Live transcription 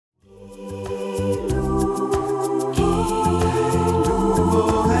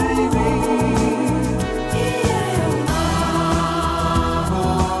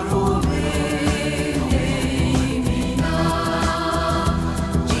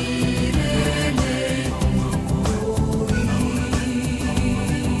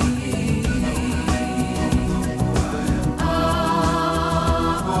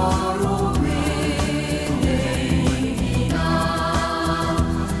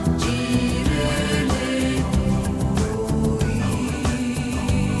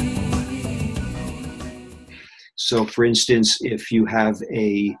So, for instance, if you have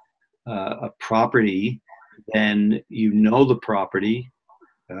a property, then you know the property,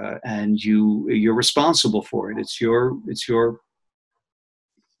 and you're responsible for it. It's your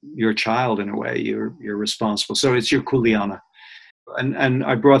child in a way. You're responsible. So it's your kuleana. And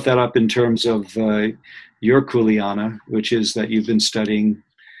I brought that up in terms of your kuleana, which is that you've been studying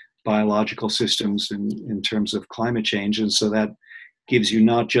biological systems in terms of climate change, and so that gives you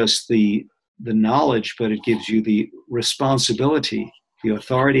not just the knowledge, but it gives you the responsibility, the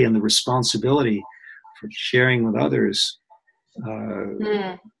authority and the responsibility for sharing with others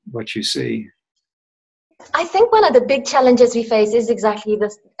what you see. I think one of the big challenges we face is exactly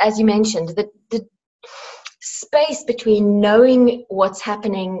this, as you mentioned, the space between knowing what's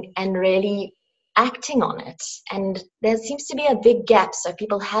happening and really acting on it. And there seems to be a big gap. So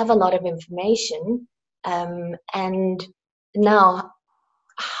people have a lot of information, and now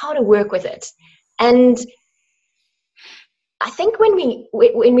how to work with it. And I think when we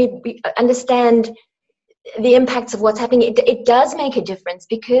understand the impacts of what's happening, it does make a difference,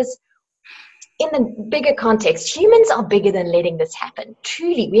 because in the bigger context, humans are bigger than letting this happen.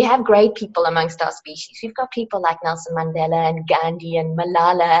 Truly, we have great people amongst our species. We've got people like Nelson Mandela and Gandhi and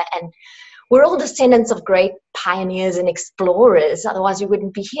Malala, and we're all descendants of great pioneers and explorers. Otherwise, we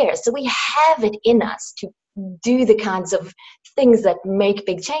wouldn't be here. So we have it in us to do the kinds of things that make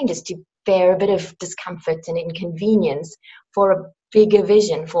big changes, to bear a bit of discomfort and inconvenience for a bigger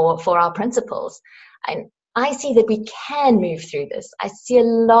vision, for our principles. And I see that we can move through this. I see a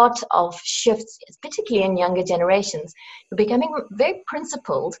lot of shifts, particularly in younger generations, who are becoming very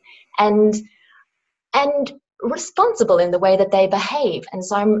principled and responsible in the way that they behave. And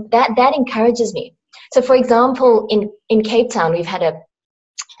so that encourages me. So, for example, in Cape Town, we've had a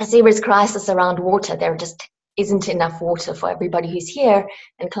serious crisis around water. There just isn't enough water for everybody who's here,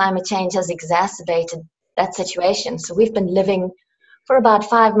 and climate change has exacerbated that situation. So we've been living for about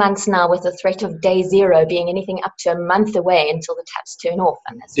 5 months now with the threat of day zero being anything up to a month away until the taps turn off,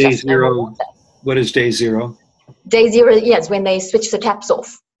 and there's just no more water. What is day zero? Day zero, yes, when they switch the taps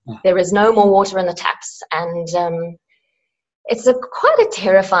off. There is no more water in the taps, and it's quite a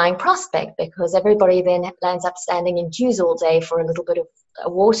terrifying prospect, because everybody then lands up standing in queues all day for a little bit of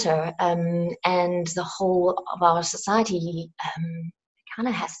water, and the whole of our society kind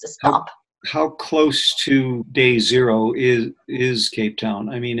of has to stop. How close to day zero is Cape Town?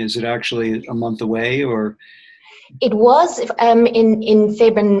 I mean, is it actually a month away, or? It was in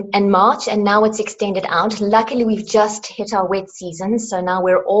February and March, and now it's extended out. Luckily, we've just hit our wet season, so now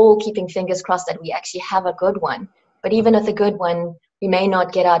we're all keeping fingers crossed that we actually have a good one. But even with a good one, we may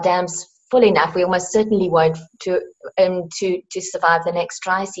not get our dams full enough. We almost certainly won't to survive the next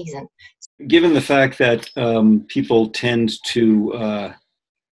dry season. Given the fact that people tend to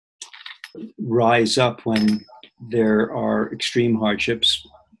rise up when there are extreme hardships,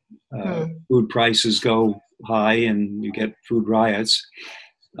 food prices go high and you get food riots,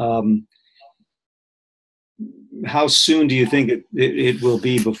 how soon do you think it will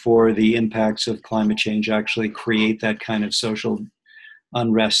be before the impacts of climate change actually create that kind of social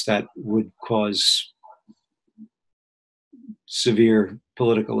unrest that would cause severe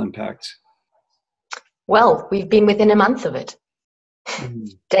political impacts? Well, we've been within a month of it.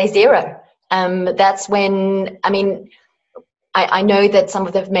 Day zero. That's when, I mean, I know that some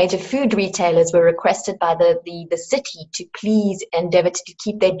of the major food retailers were requested by the city to please endeavor to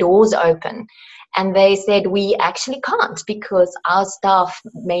keep their doors open. And they said, we actually can't, because our staff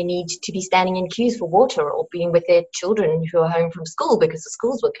may need to be standing in queues for water, or being with their children who are home from school because the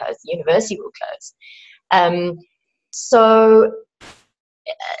schools will close, the university will close. So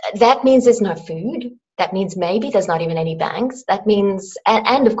that means there's no food. That means maybe there's not even any banks. That means,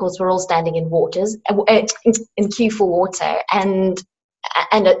 and of course, we're all standing in in queue for water. And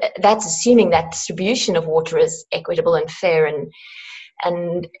that's assuming that distribution of water is equitable and fair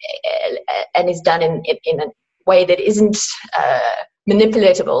and is done in a way that isn't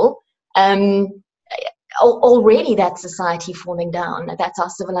manipulatable. Already that society falling down, that's our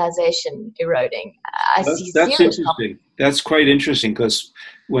civilization eroding. That's interesting. That's quite interesting, because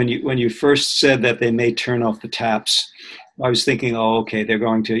when you first said that they may turn off the taps, I was thinking, oh, okay, they're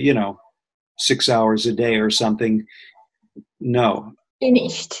going to, 6 hours a day or something. No.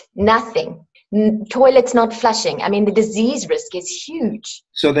 Finished. Nothing. Toilets not flushing. I mean, the disease risk is huge.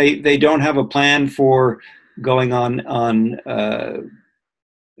 So they don't have a plan for going on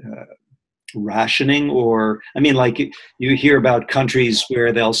rationing, or like you hear about countries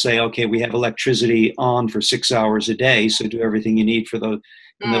where they'll say, okay, we have electricity on for 6 hours a day, so do everything you need for those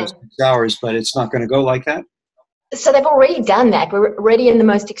 6 hours, but it's not going to go like that. So they've already done that. We're already in the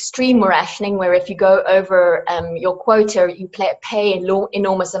most extreme rationing, where if you go over your quota, you pay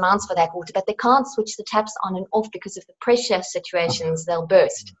enormous amounts for that water, but they can't switch the taps on and off because of the pressure situations, they'll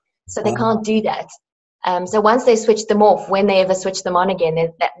burst. So they can't do that. So once they switch them off, when they ever switch them on again,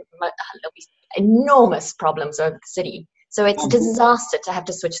 there'll be enormous problems over the city. So it's a disaster to have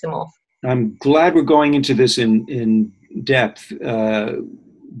to switch them off. I'm glad we're going into this in depth,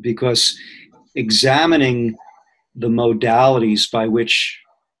 because examining the modalities by which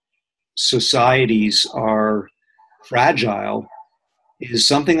societies are fragile is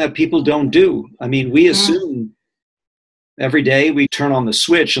something that people don't do. We assume every day we turn on the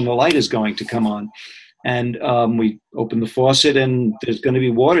switch and the light is going to come on, and we open the faucet and there's going to be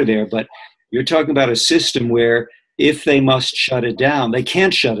water there. But you're talking about a system where if they must shut it down, they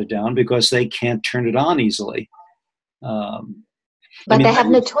can't shut it down because they can't turn it on easily. But they have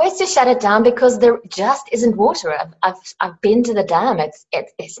no choice to shut it down because there just isn't water. I've been to the dam.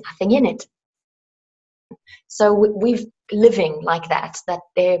 There's nothing in it. So we've living like that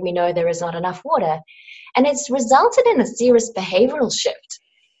there we know there is not enough water, and it's resulted in a serious behavioral shift.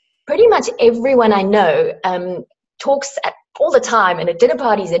 Pretty much everyone I know talks all the time and at dinner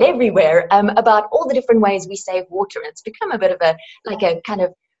parties and everywhere about all the different ways we save water. And it's become a bit of a kind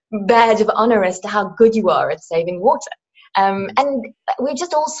of badge of honor as to how good you are at saving water. And we've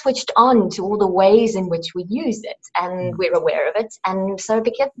just all switched on to all the ways in which we use it, and we're aware of it. And so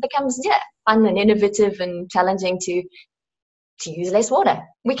it becomes fun and innovative and challenging to use less water.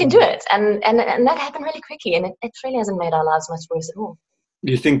 We can do it. And that happened really quickly, and it really hasn't made our lives much worse at all.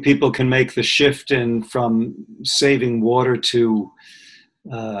 Do you think people can make the shift from saving water to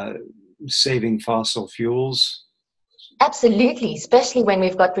saving fossil fuels? Absolutely, especially when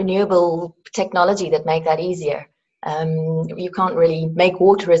we've got renewable technology that make that easier. You can't really make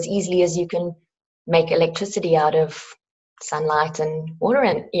water as easily as you can make electricity out of sunlight and water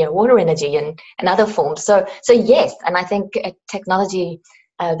energy and other forms. So yes, and I think technology,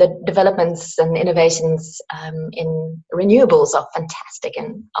 the developments and innovations in renewables are fantastic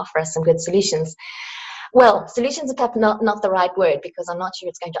and offer us some good solutions. Well, solutions are perhaps not the right word, because I'm not sure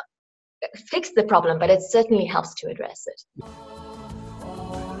it's going to fix the problem, but it certainly helps to address it.